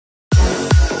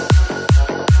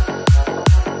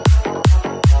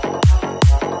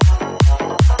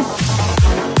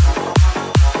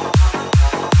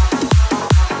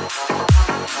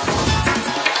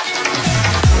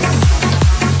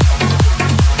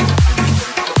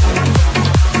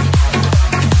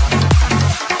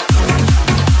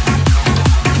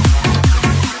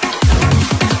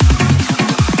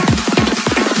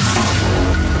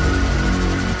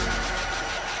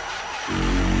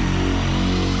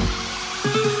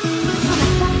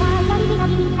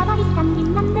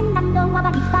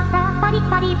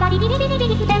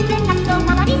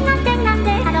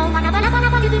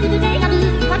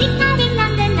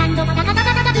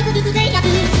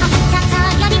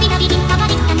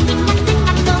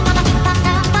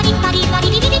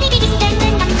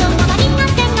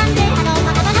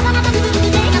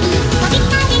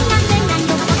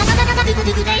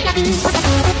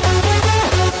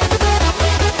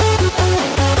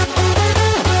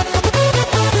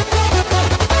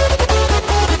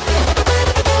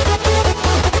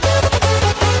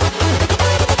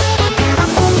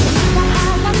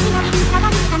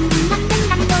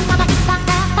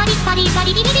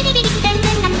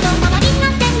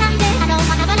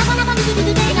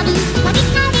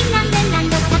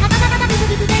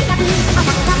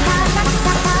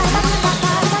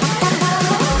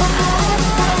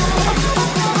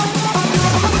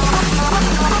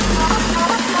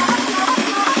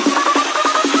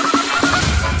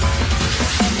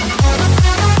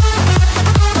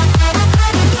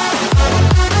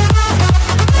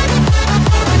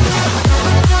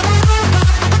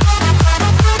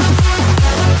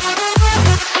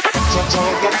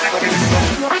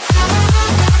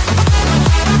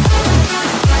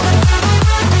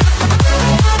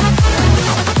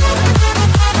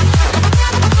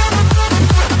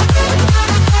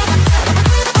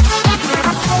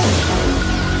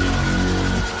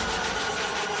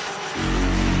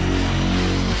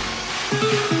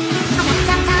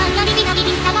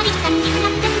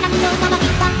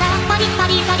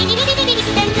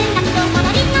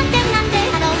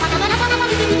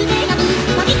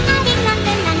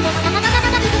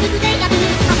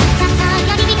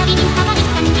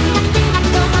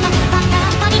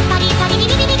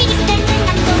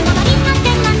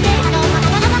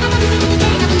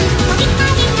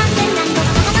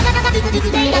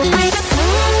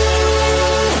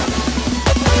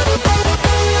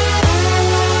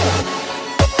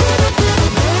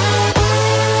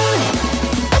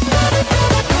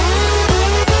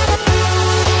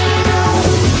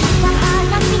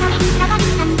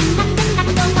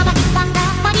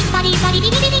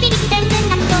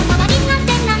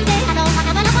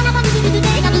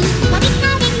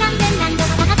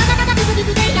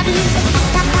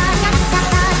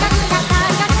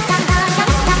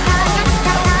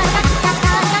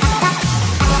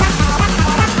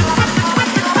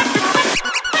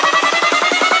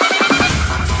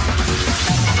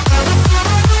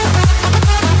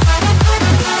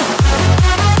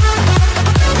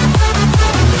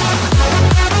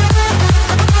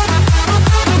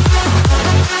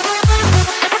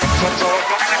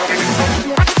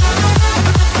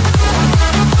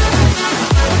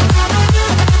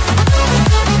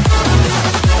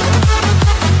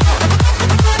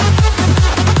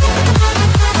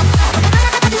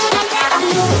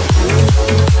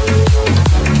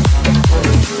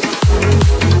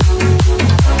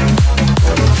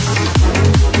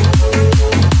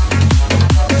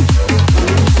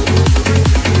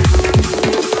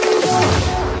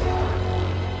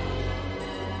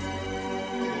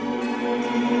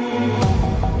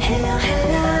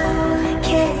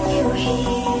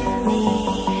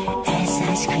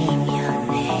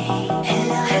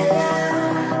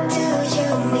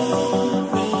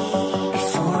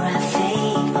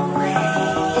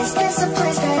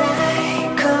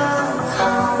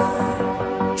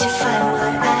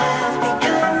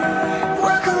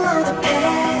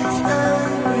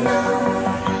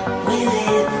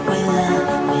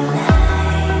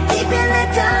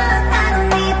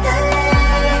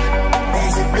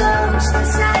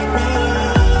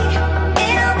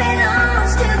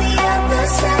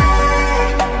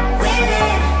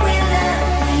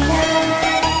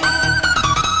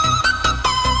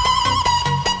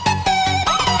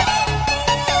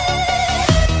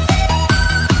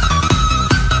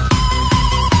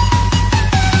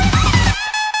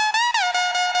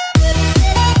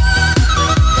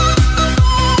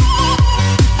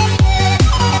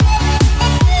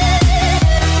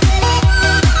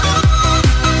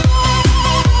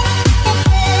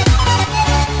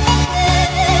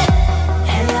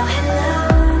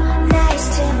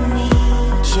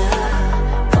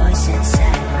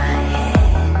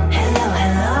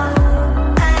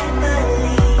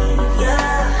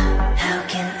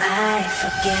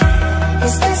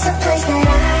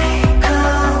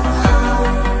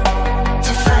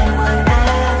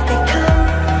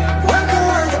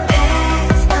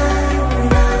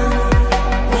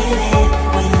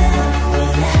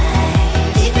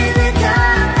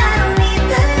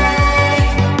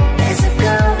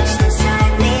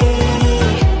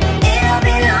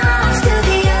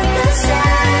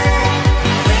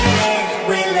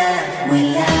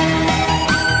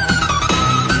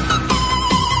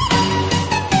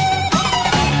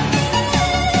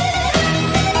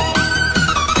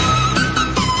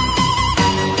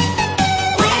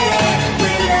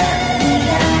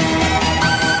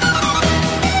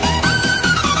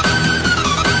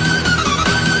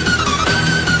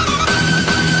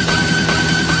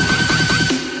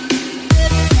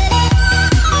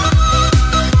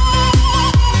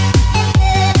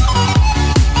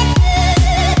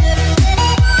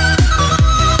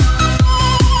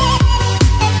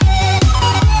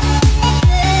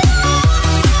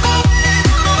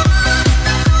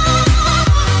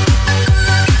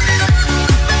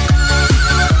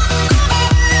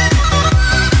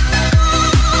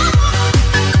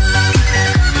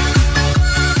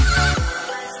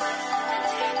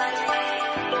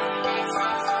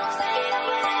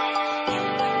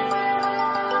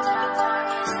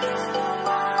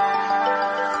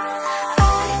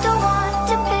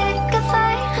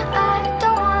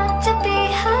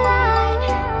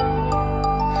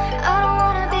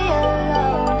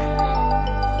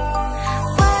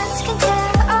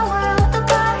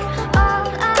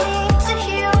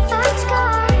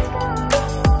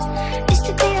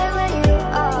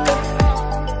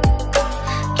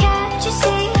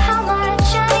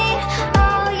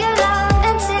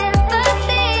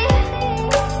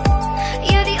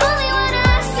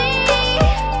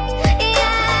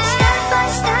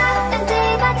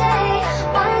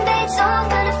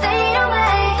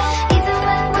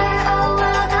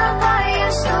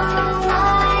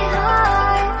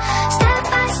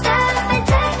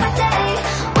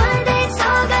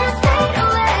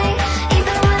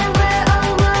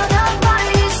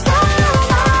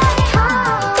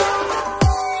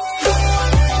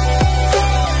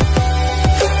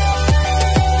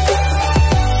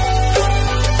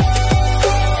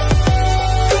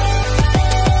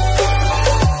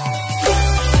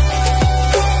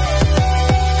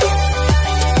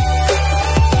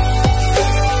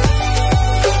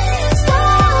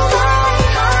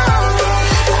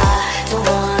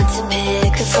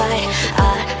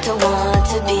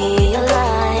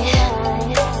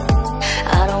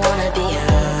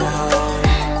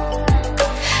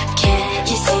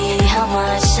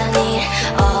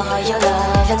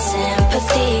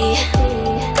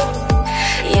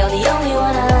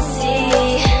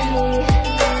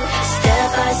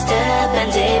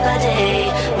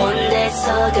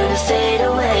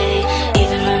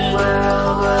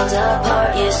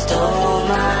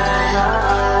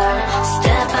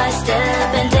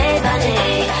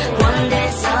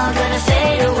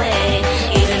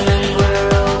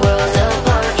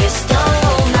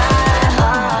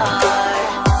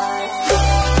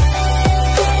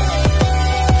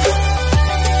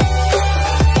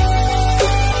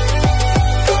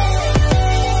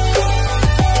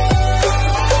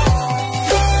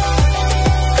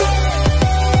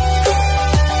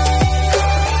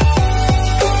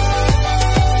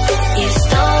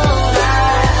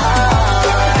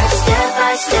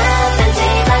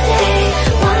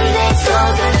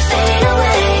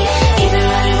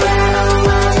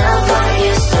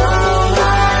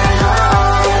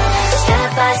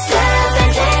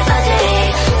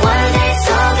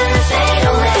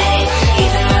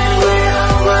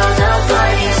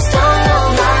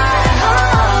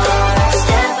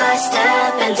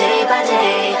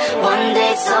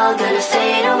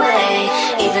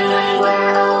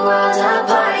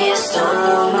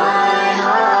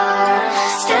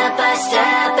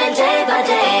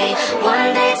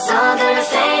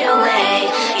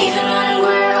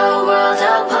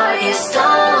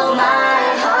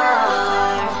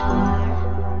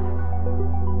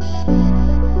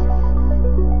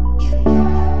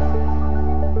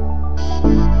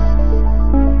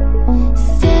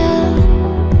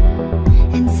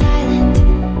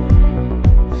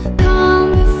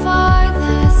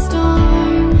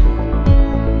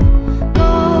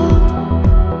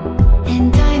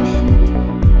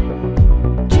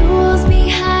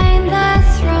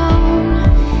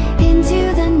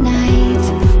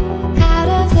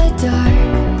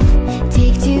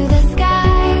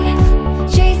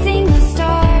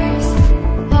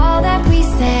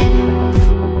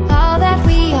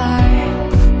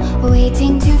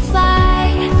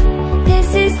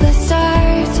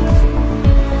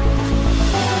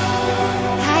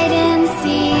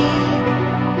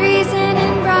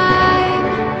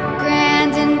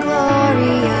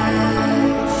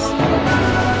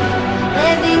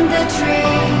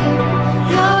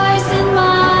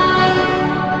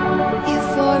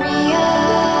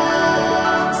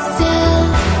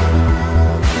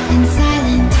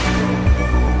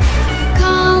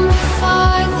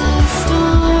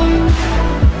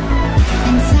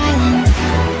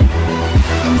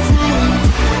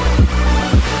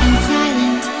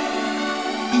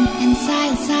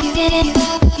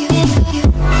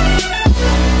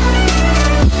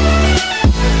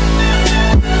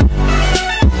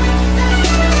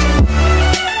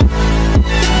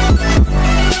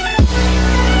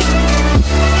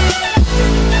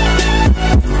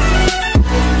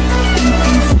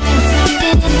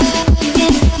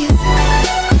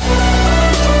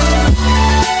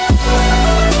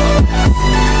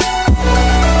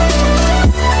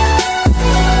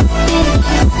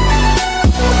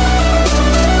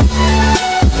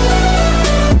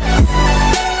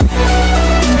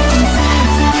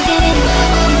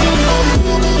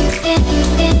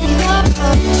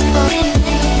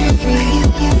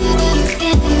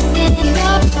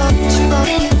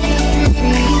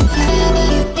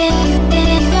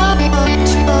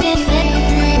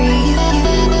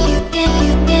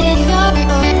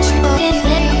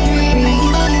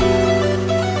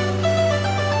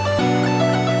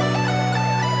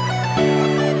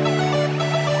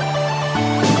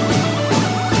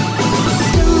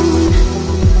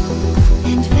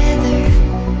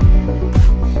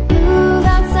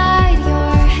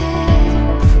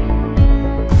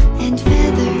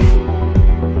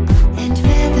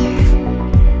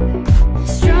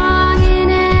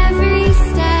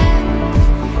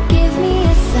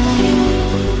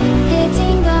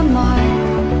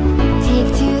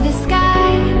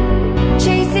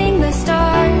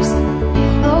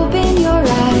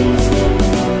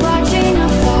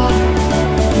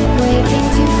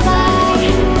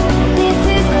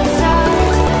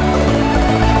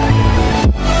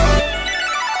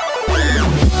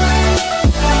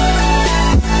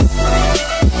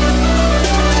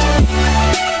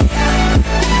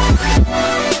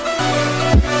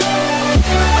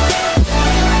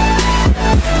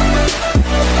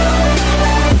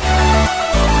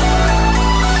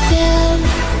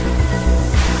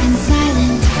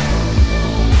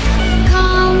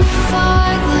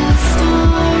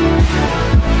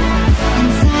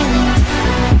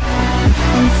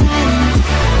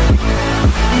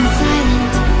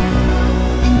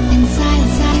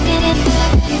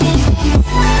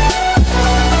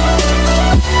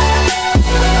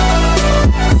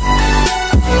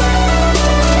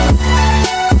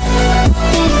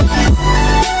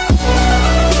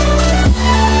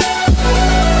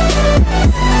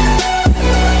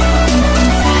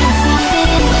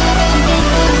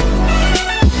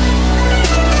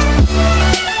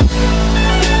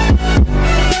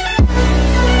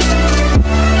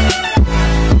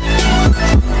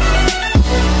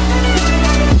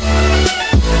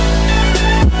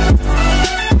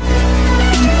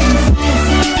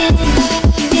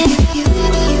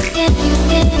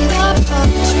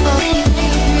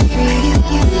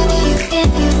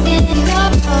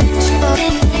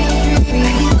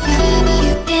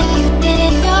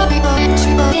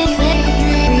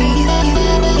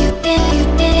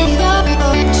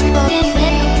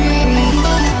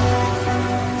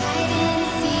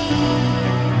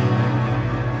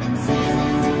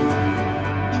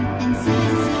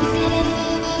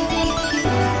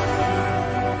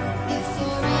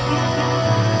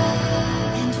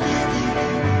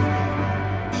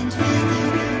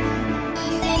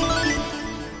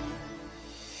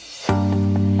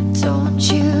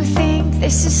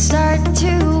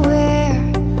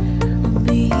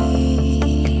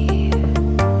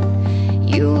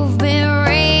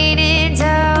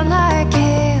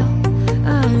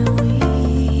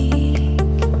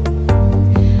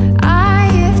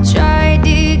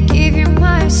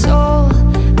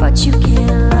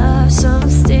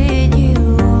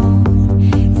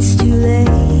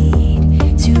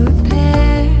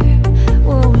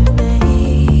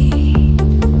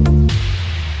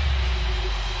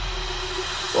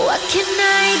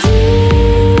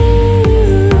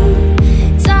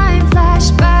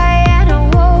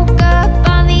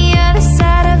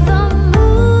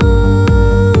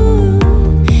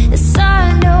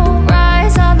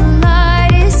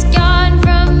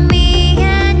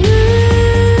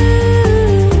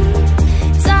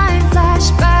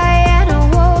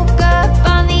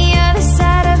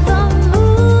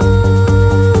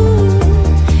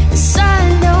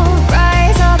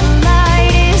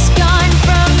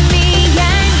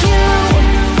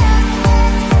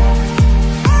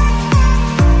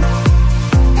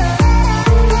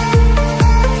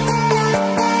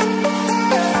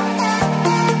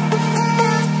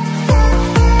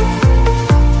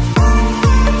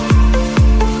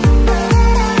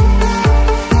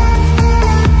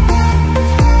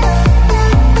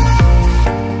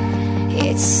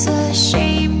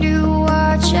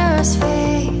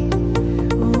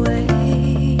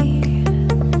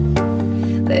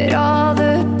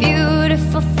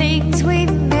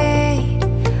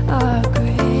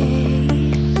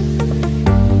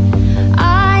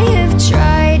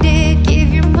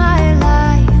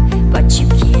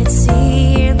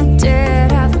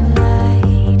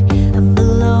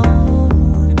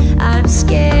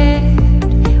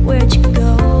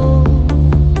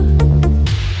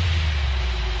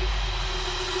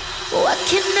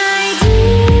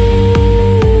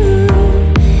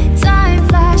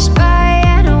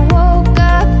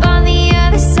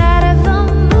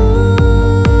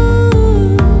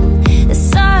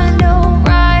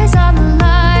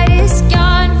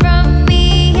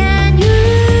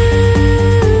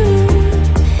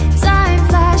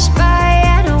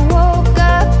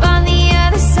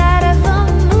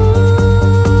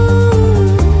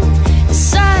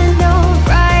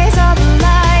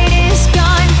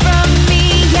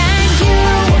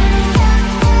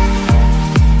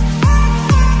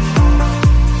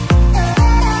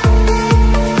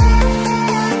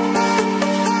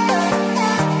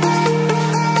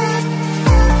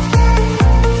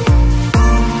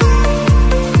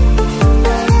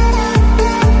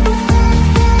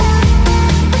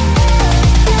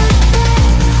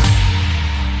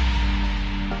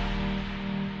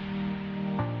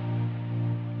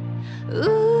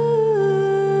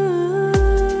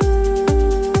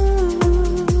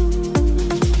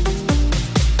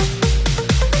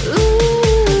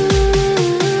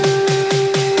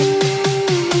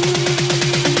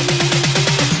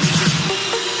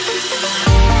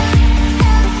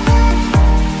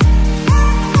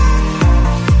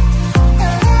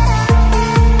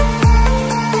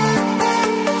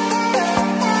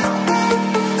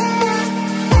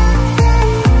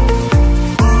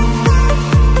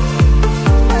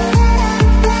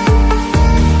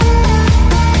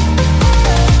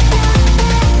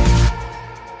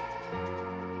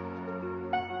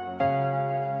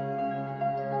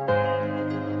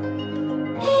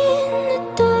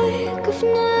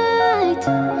Night,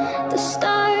 the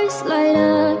stars light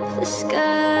up the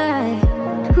sky.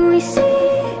 We see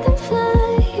them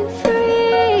flying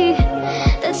free.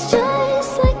 That's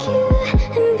just like you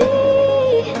and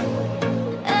me.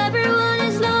 Everyone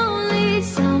is lonely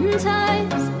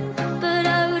sometimes, but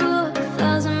I would walk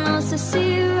 1,000 miles to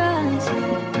see you rise.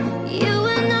 You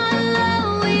are not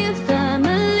alone, we are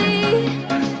family.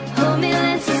 Hold me,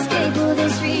 let's escape all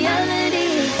this reality.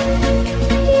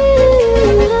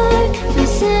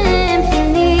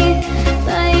 Symphony,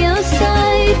 by your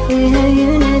side we have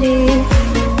unity.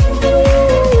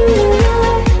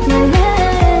 You are my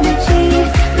energy,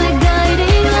 my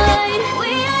guiding light.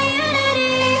 We are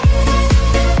unity.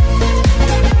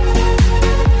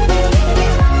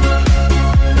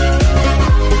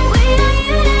 We are unity. We are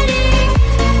unity.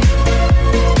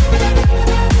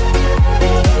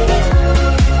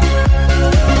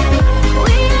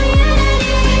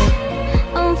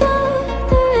 Although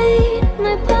the rain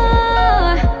my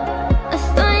power, a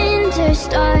thunder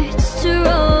starts to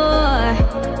roar.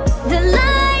 The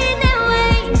lightning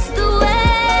wakes the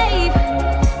wave,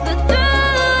 but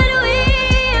through it we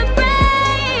are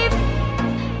brave.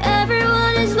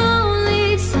 Everyone is lonely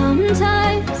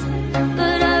sometimes,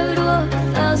 but I would walk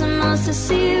 1,000 miles to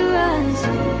see you rise.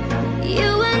 You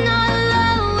are not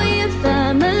alone, we are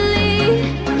family.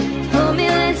 Hold me,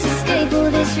 let's escape all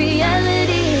this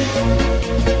reality.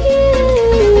 You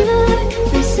are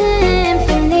my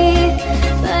symphony,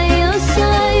 by your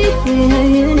side we are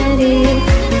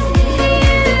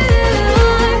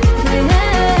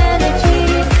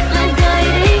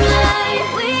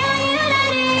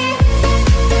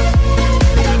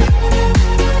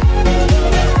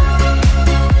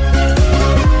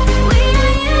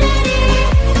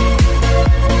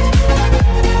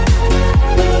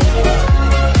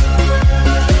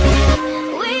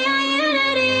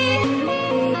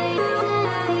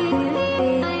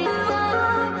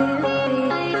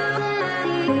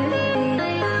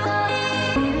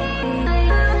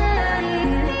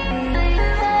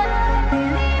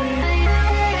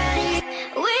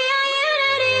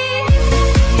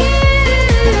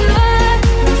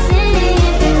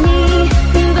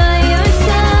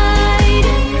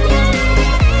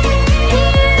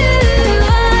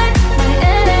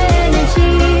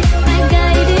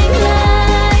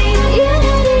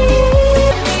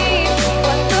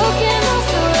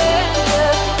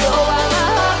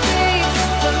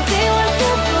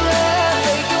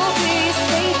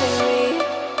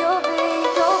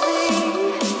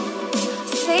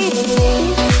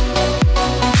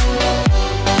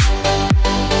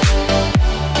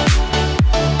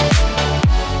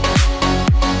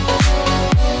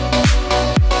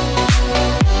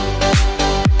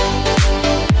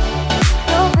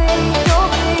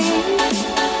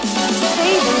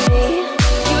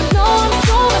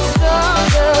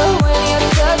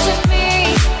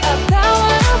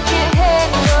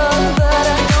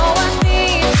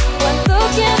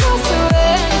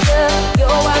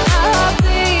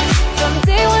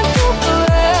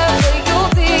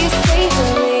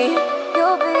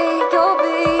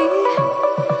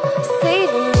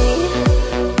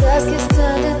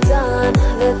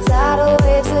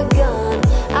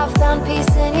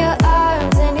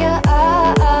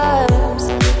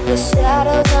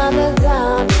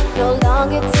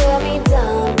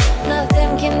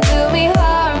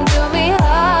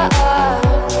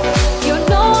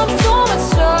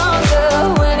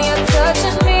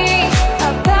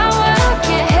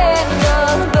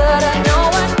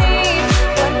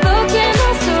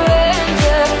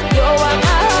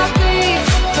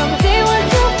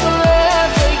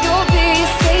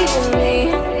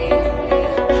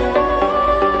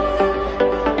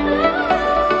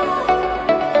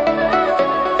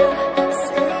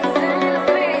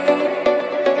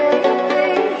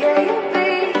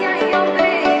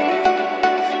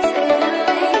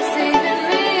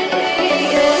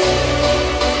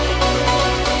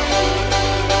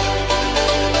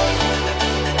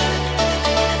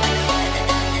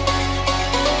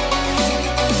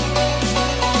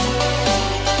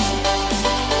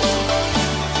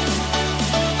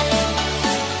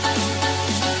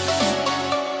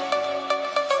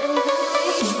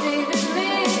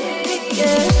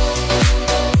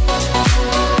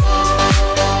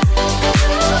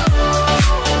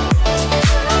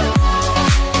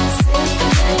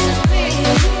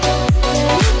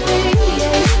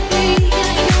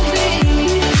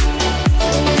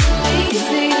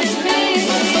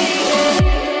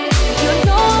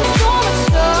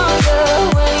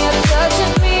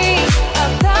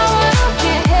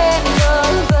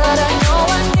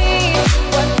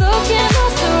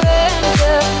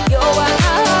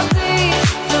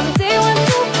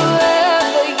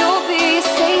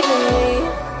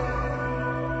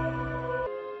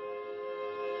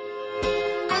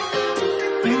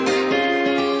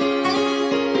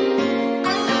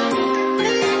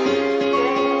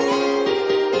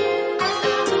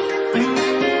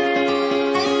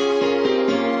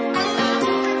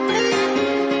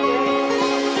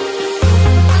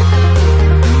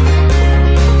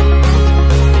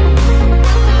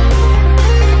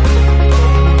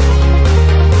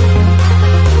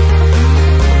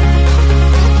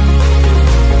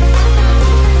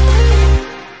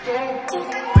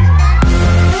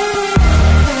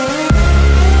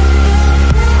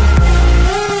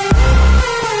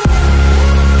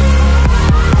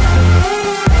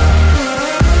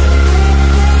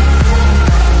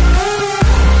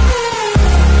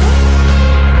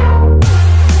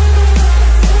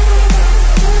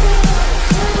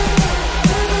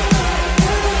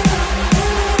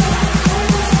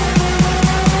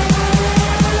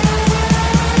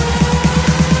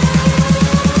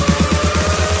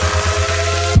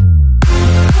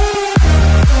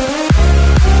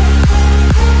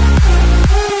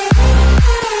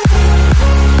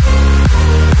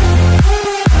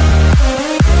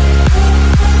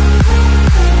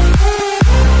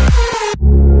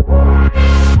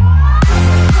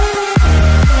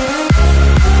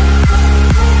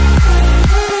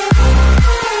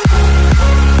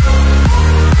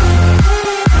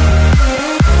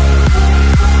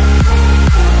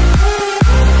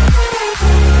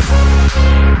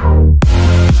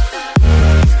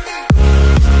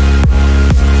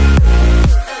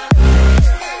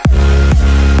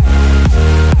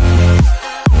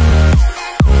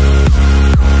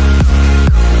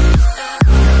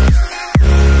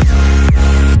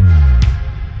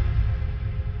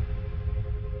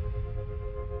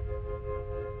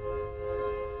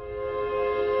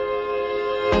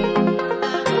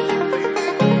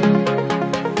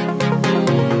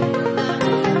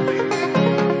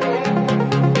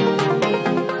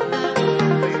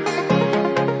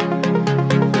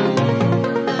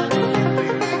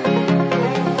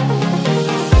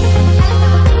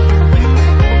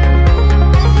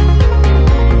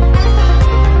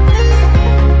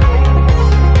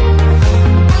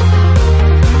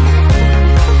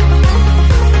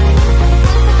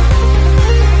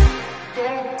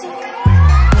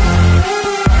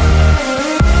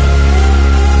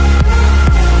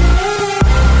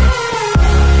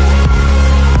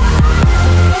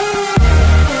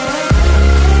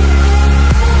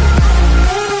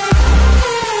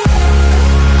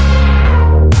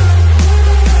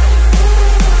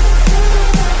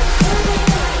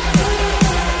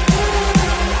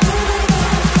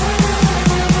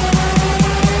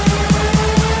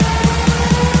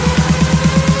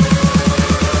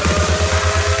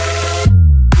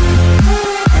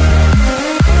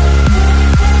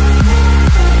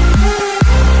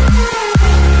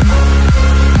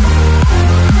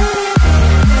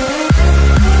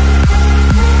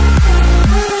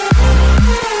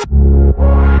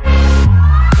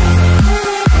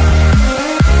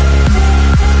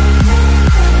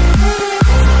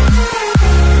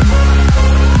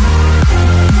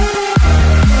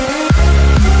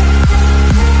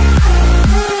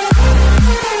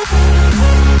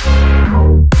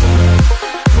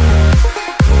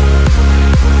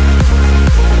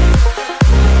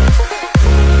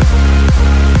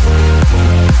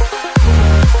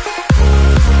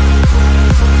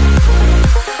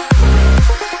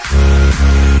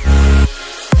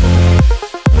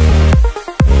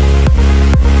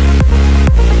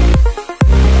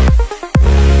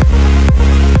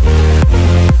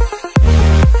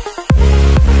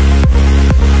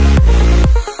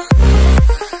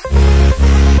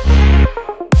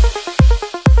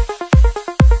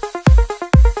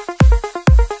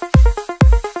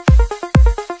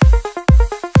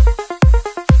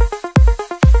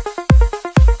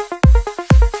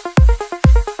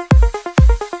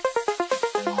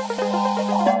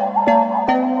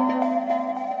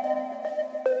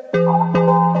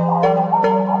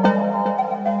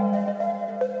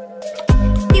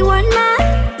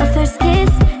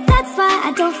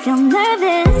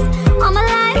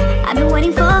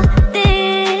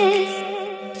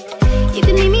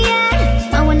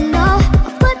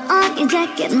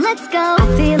weekend, let's go. I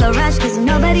feel a rush cause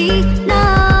nobody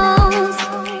knows.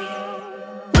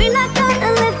 We're not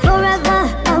gonna live forever,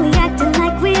 but we acting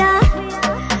like we are.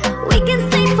 We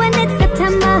can sleep when it's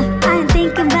September, I ain't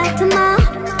thinking back tomorrow.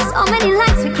 So many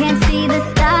lights, we can't see the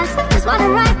stars. Just wanna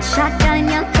ride shotgun in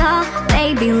your car.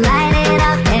 Baby, light it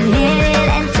up and hit it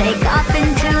and take off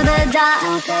into the dark.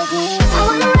 I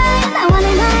wanna ride, I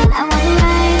wanna ride, I wanna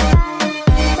ride.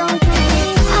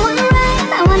 I wanna ride,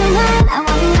 I wanna ride, I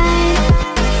wanna ride.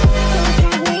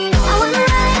 I wanna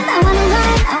ride, I wanna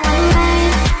ride, I wanna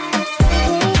ride.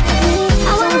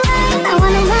 I wanna ride, I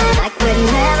wanna ride like we're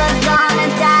never gonna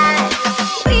die.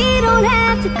 We don't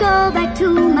have to go back to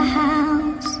my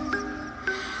house.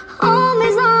 Home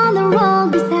is on the road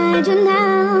beside you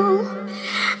now.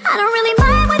 I don't really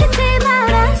mind what you say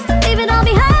about us. Leave it all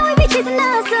behind, we be chasing the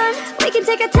sun. We can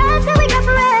take our time, say we got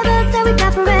forever, say we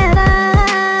got forever.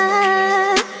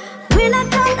 We're not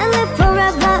gonna live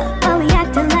forever, but we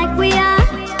acting like we are.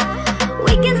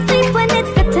 We can sleep when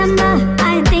it's September, I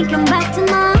ain't thinking back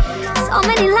tomorrow. So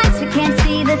many lights, we can't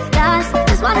see the stars.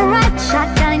 Just wanna ride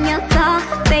shotgun in your car.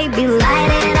 Baby,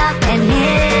 light it up and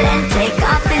hit it and take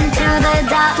off into the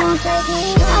dark.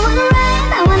 I wanna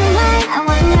ride, I wanna ride, I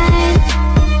wanna ride.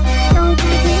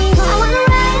 I wanna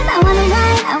ride, I wanna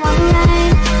ride, I wanna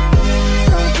ride.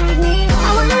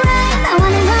 I wanna ride, I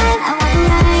wanna ride, I wanna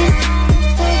ride.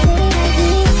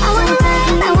 I wanna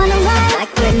ride, I wanna ride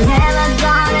like we're never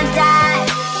gonna die.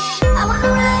 I wanna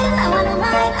ride, I wanna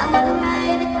ride, I wanna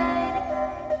ride.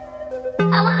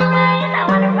 I wanna ride, I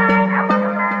wanna ride, I wanna ride.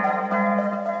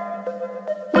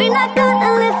 We're not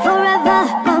gonna live forever,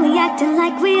 but we acting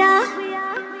like we are.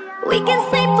 We can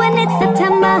sleep when it's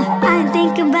September, I ain't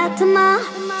thinking about tomorrow.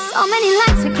 So many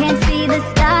lights, we can't see the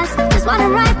stars. Just wanna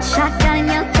ride shotgun in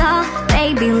your car.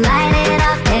 Baby, light it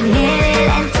up and hit it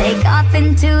and take off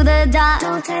into the dark.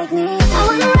 Don't take me. I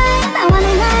wanna ride, I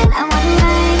wanna ride, I wanna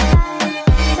ride.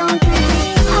 Don't take me.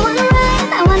 I wanna ride,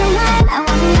 I wanna ride, I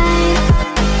wanna ride.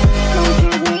 Don't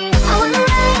take me. I wanna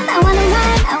ride, I wanna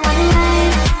ride, I wanna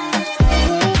ride.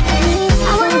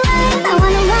 I wanna ride, I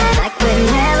wanna ride like we're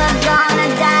never gonna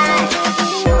die.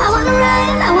 I wanna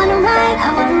ride, I wanna ride, I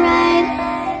wanna ride.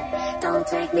 Don't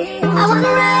take me. I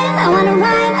wanna ride, I wanna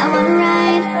ride, I wanna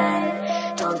ride.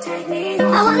 Don't take me. I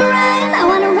wanna ride, I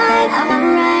wanna ride, I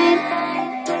wanna ride.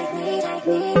 Take me, take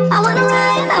me. I wanna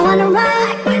ride, I wanna ride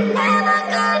like we're never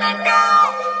gonna die.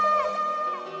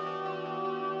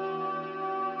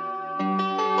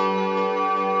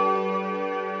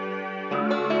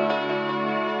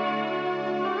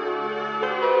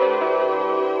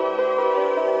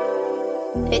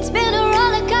 It's been a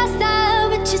roller coaster,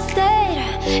 but you stayed.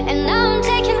 And now I'm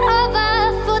taking over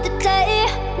for the day.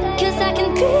 Cause I can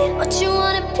be what you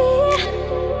wanna be.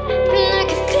 And I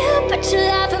can feel but you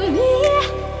lie for me.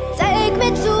 Take me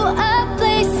to a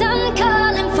place I'm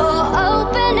calling for.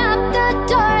 Open up the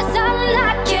doors, I'm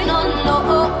knocking on.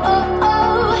 Oh, oh, oh,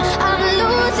 oh. I'm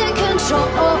losing control.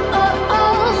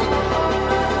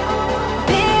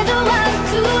 Be the one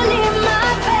to leave my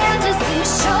fantasy.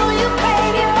 Show you,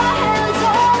 baby, your hands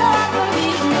all over me.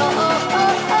 No,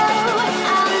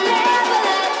 I'll never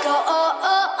let go.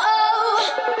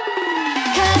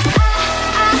 Cause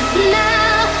I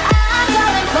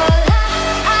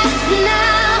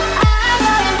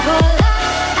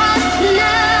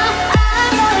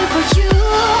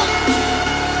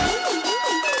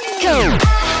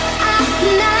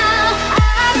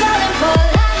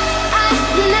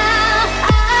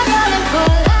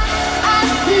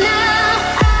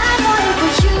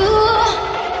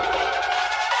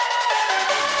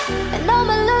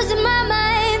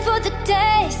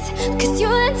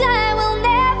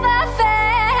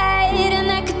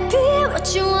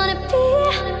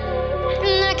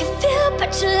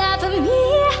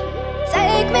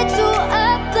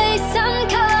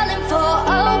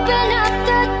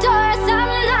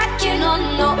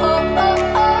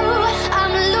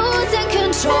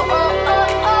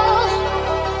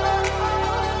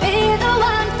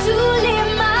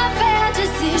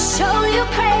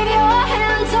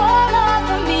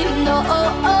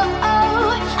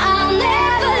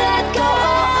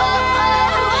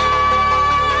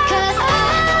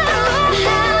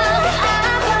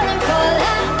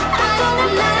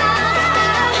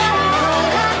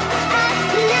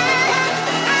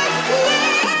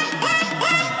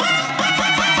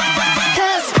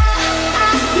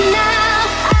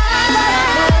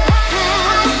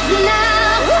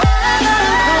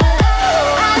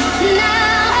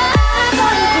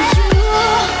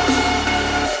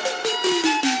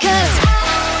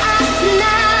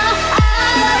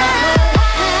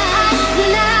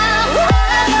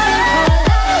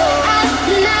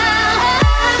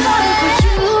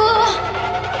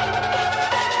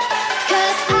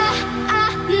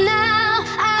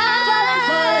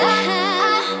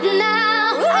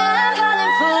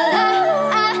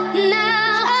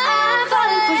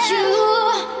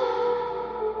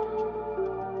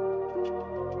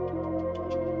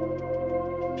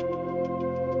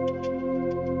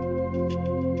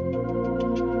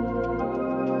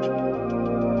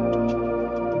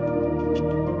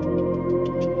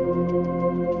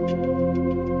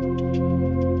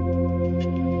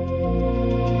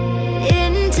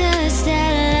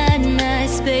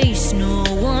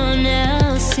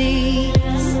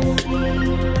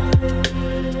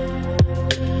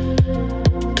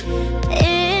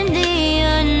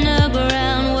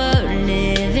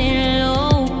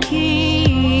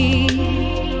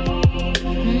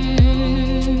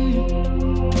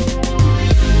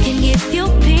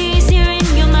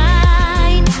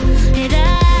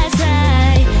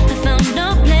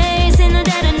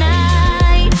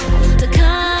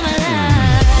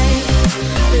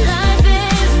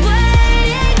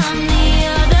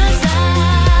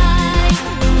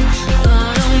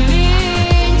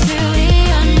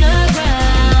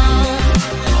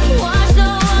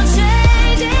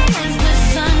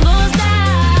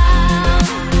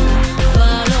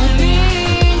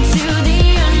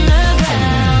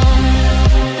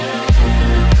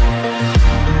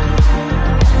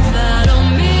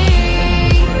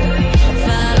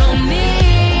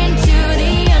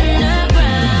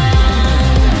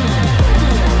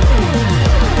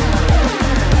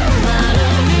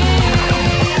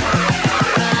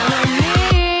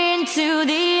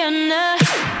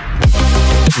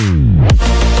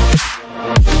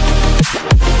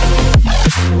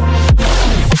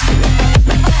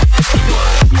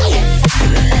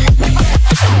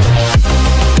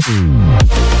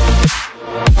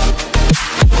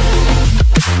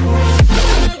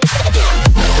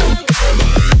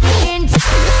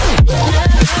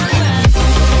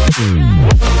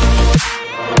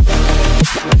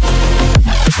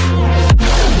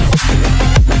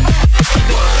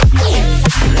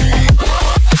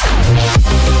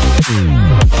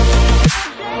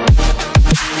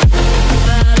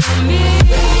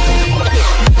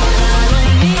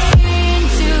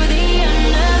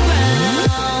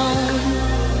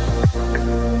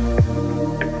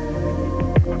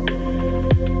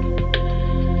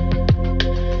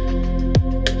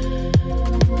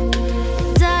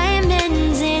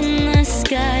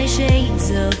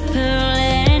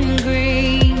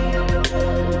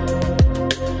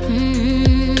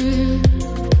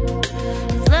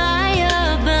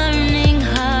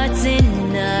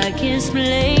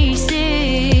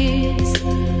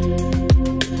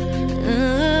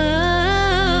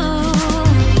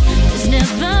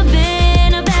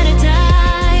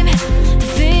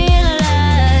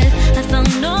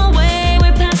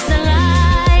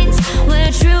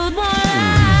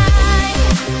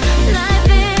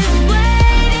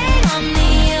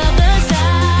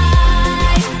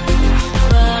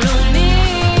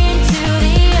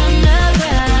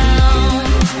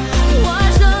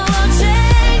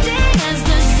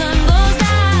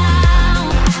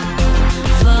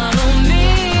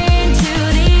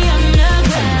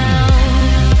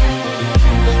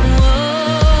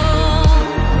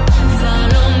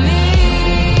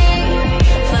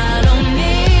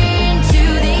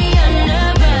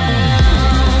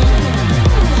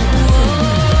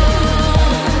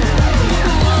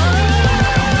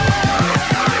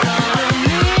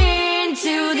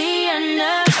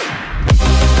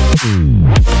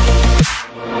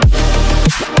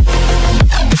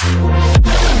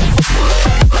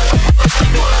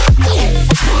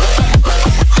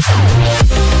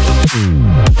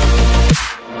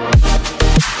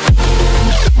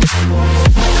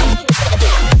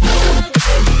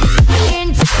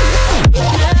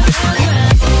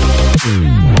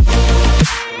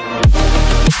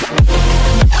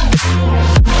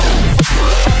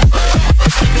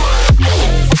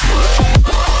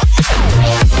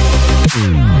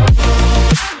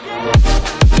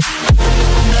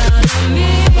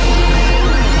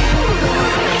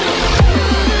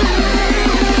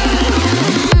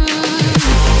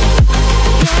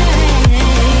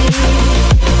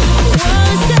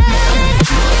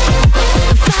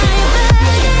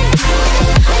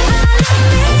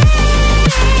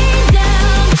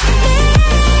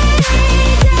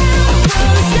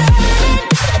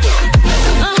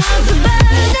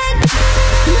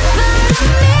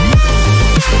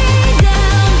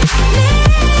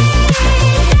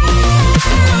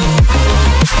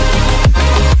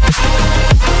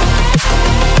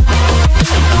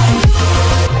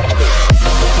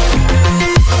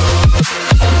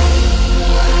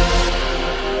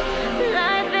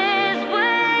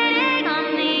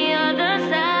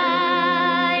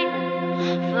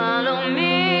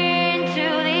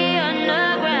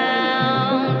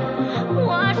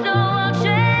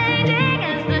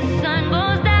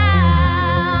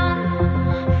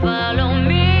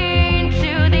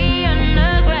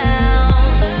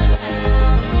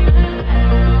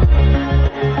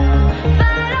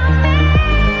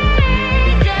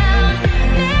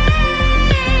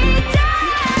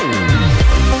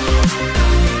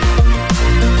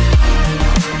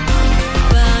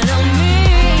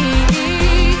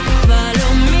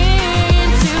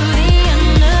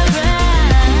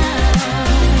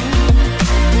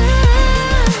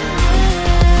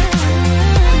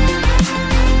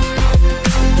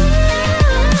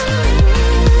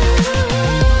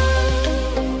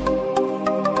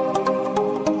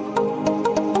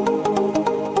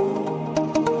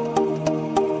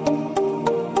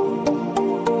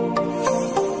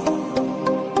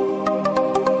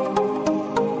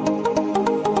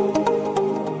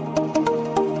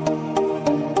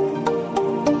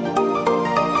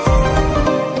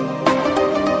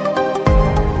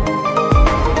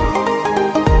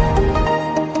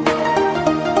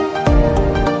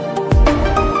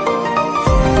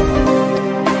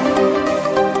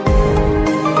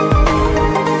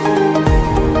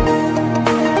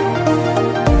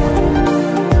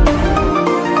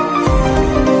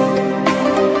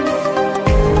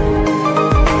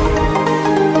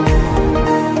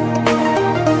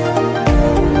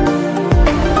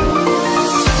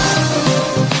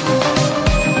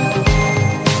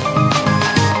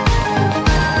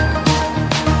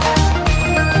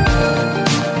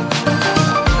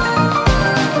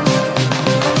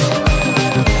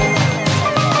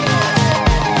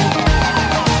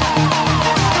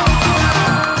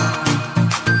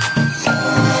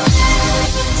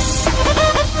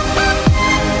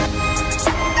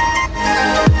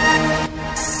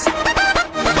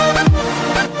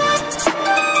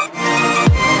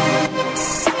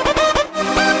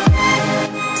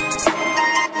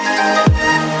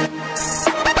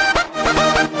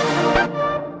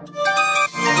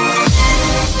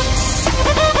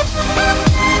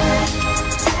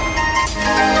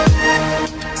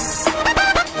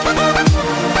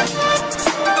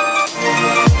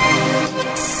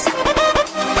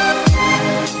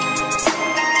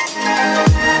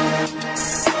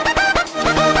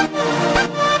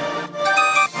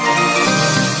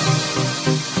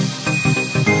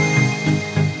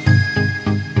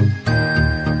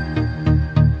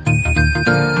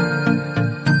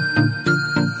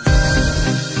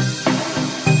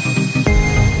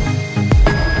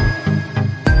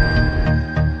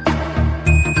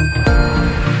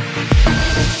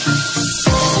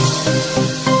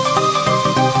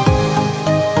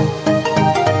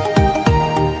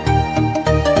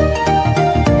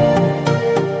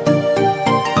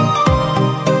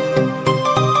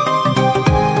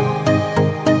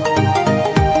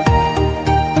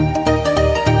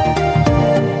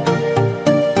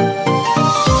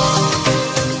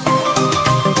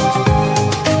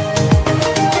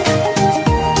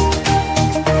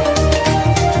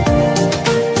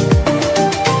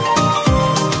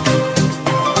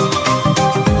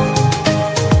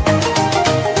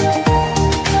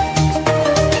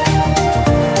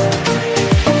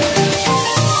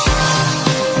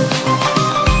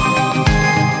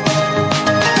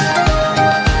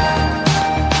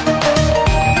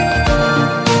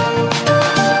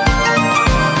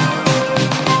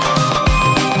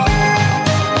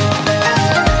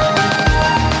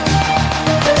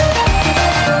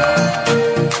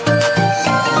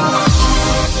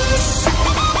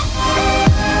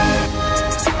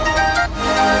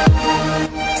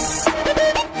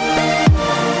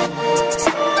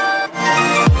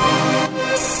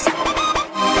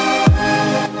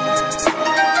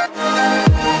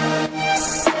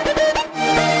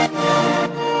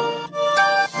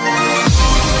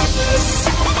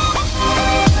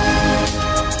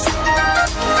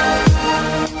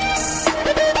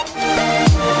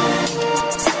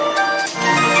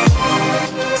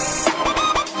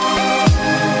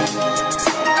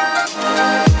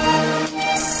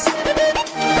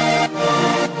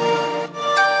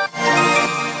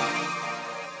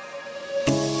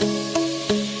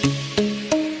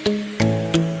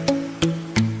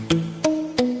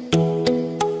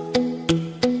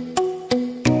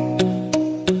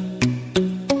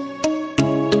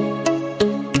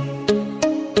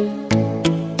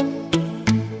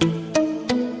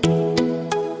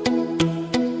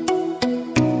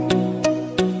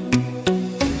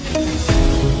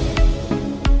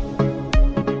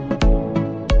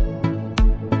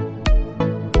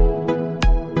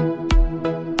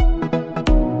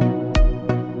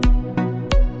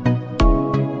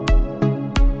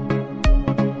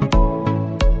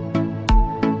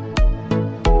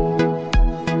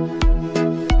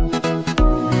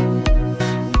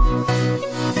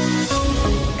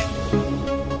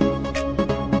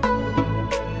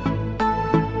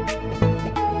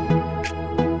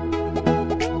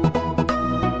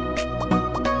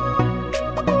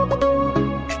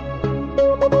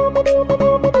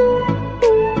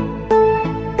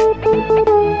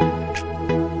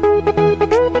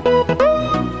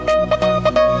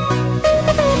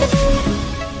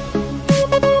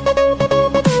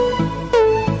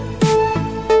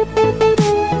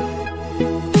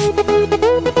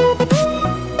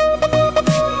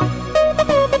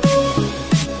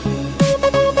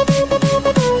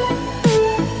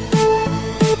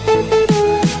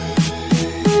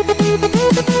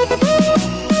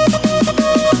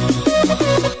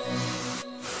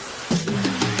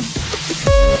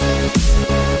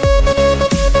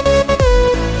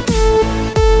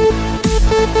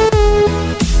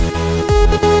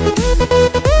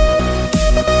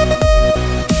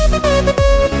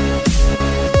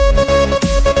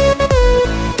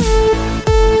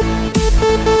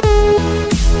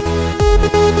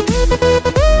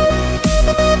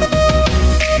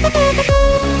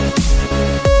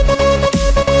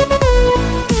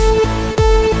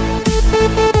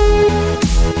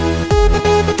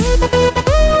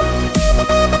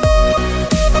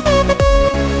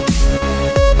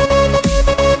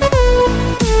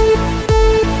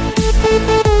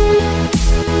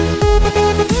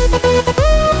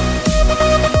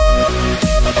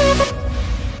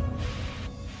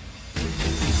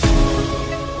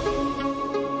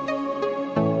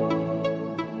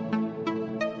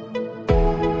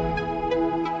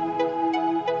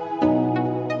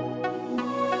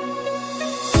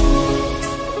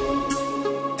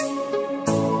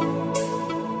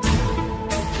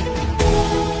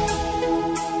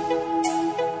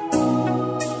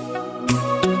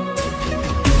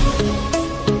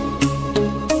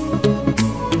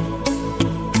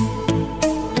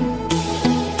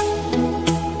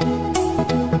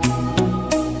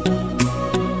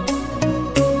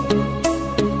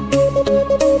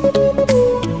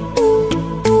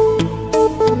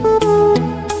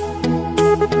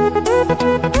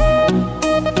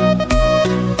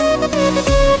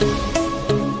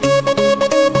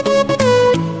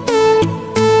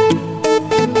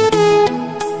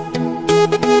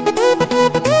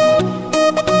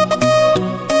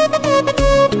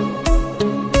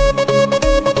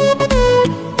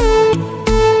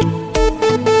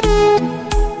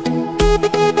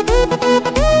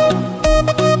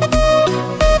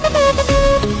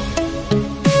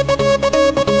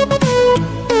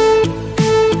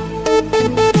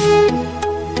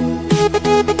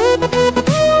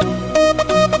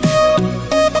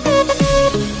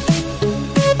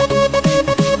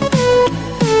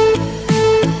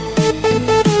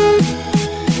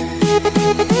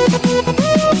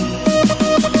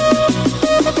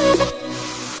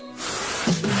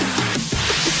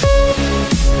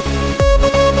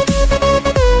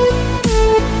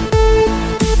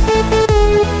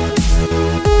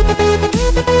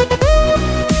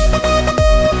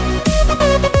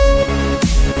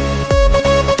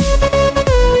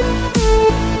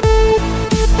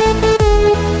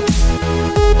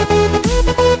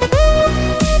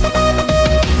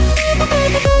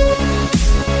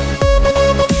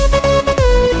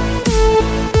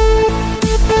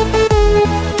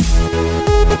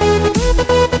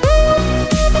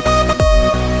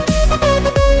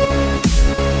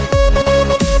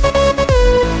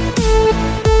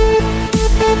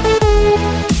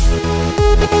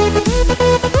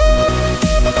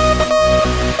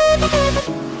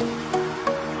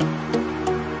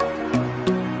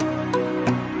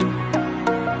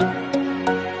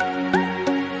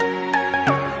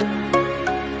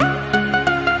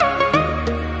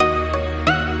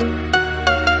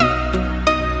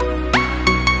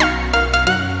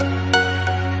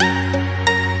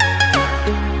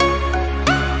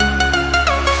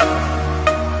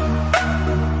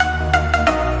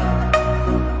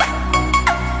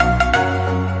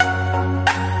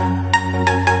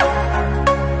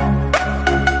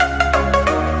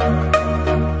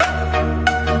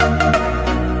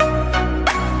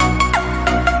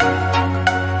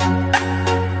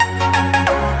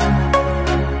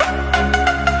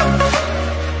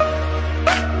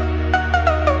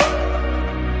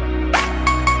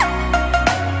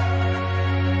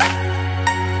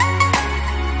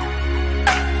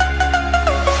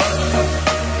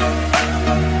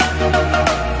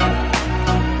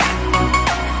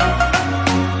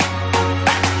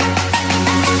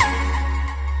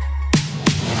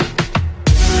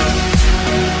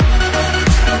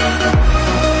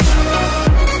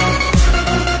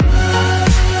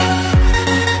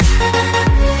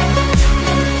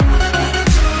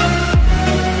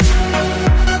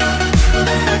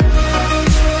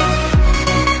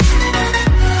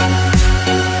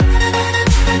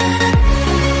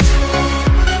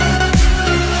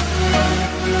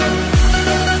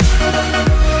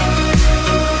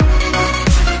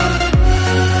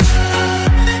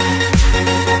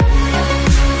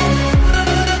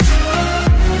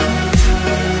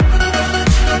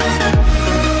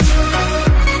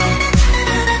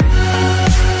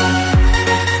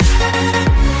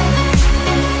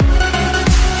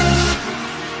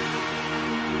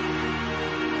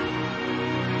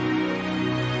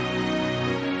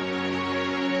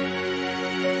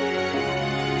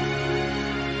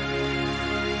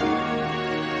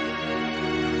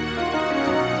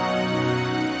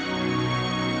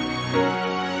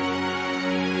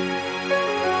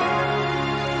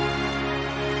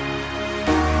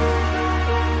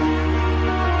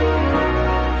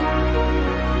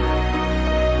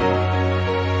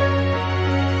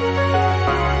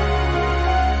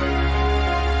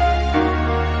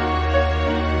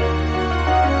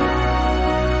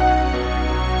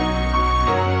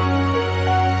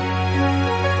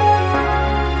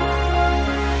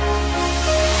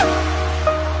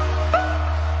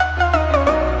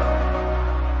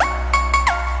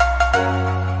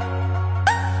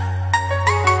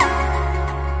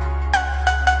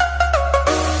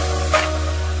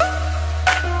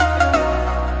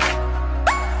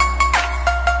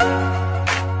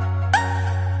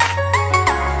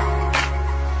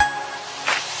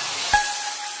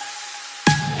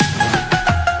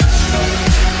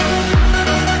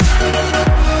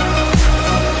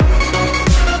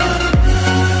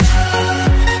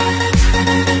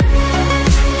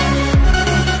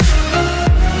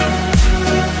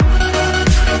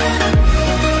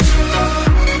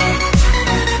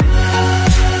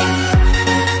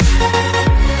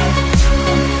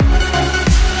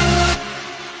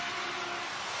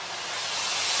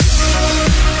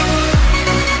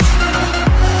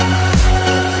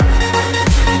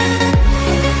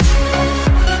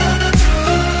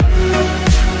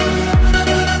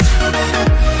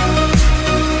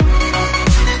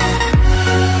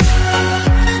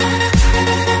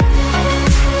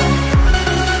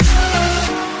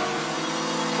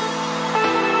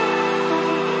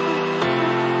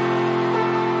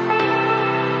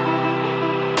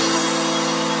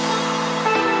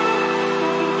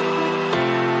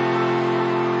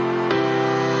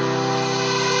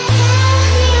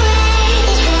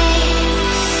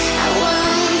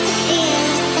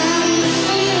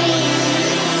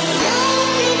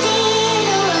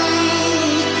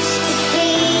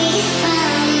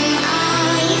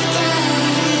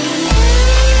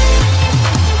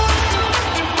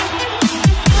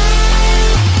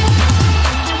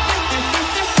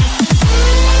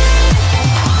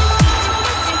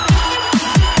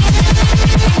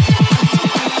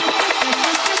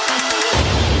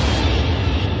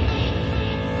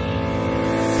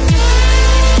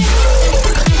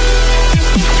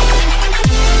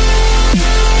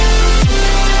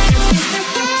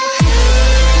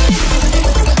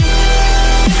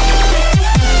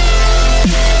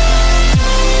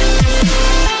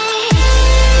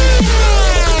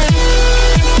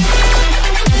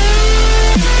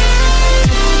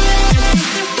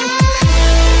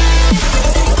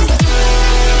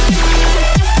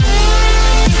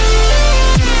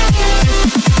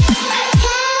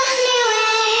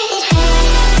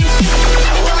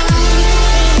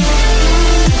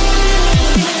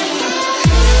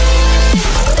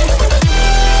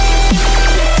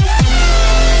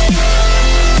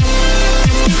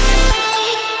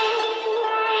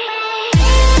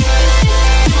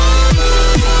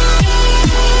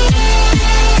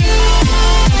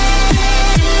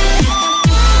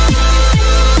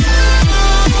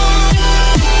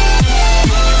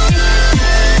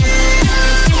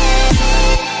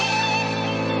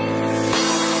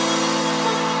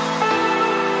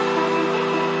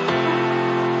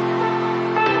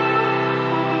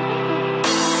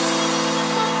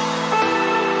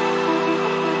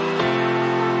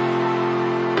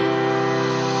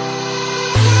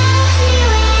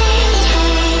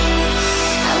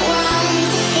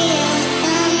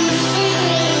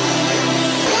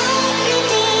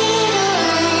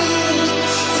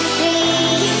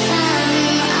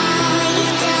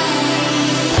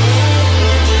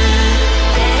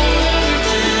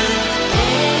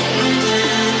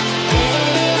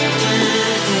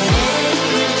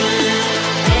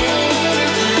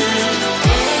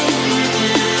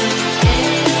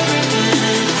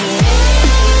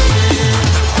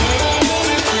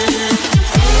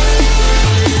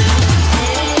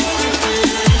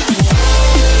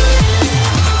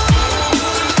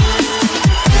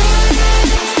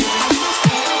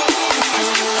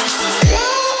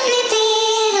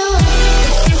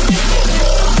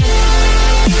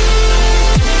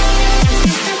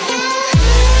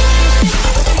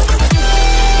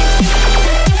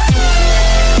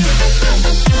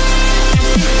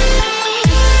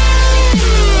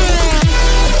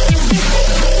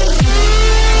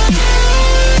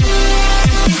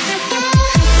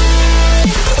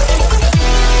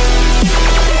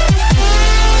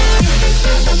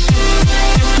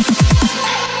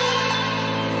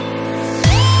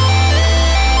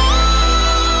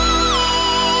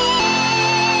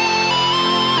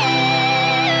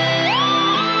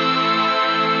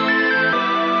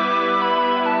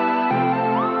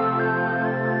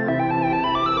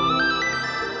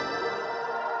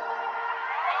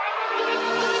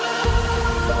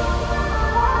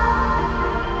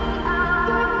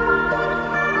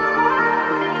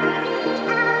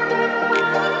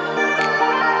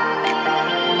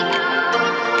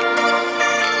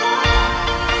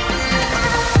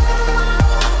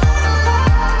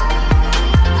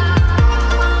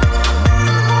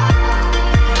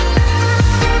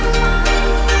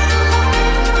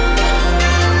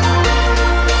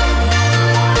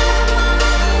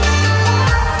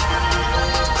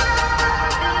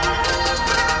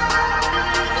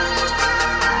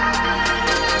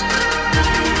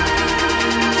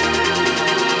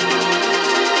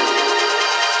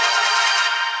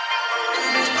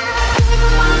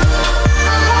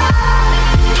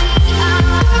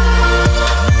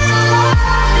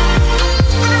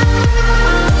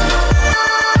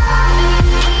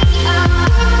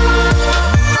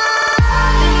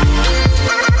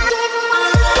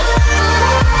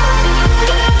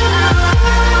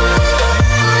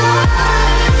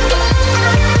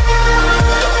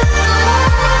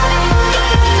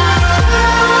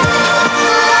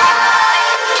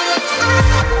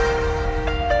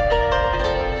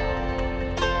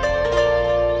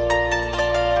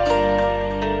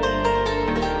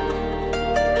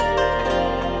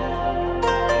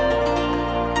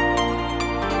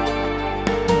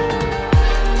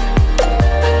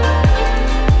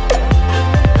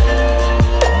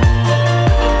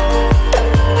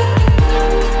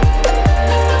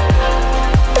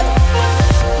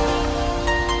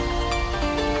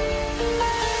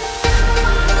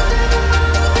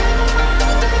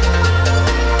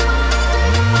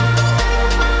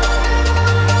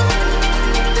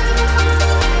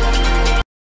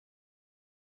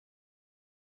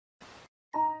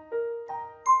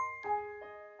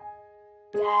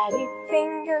Daddy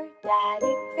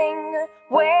finger,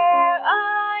 where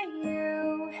are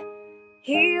you?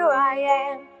 Here I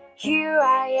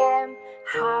am,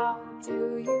 how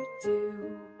do you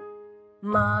do?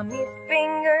 Mommy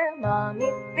finger,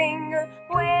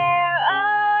 where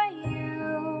are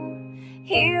you?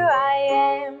 Here I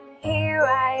am,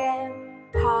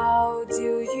 how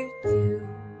do you do?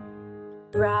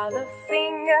 Brother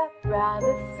finger,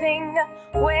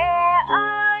 where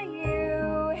are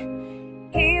you?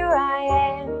 Here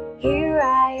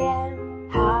I am,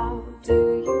 how do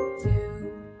you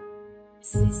do?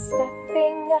 Sister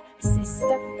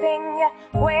finger,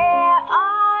 where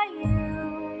are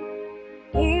you?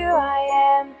 Here I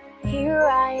am,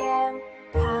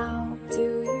 how do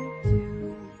you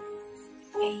do?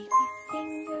 Baby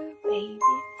finger,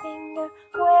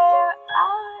 where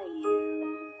are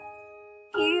you?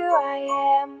 Here I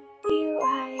am,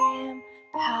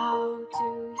 how do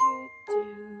you do?